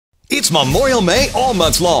It's Memorial May all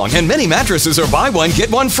month long, and many mattresses are buy one, get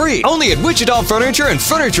one free. Only at Wichita Furniture and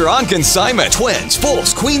Furniture on Consignment. Twins,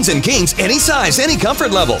 fulls, queens, and kings, any size, any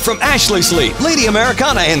comfort level. From Ashley Sleep, Lady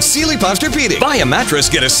Americana, and Sealy Posturepedic. Buy a mattress,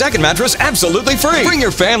 get a second mattress absolutely free. Bring your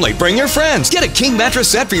family, bring your friends. Get a king mattress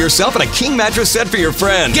set for yourself and a king mattress set for your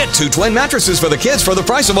friend. Get 2 twin mattresses for the kids for the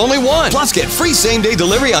price of only one. Plus, get free same-day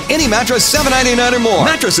delivery on any mattress, $7.99 or more.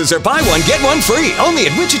 Mattresses are buy one, get one free. Only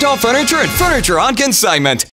at Wichita Furniture and Furniture on Consignment.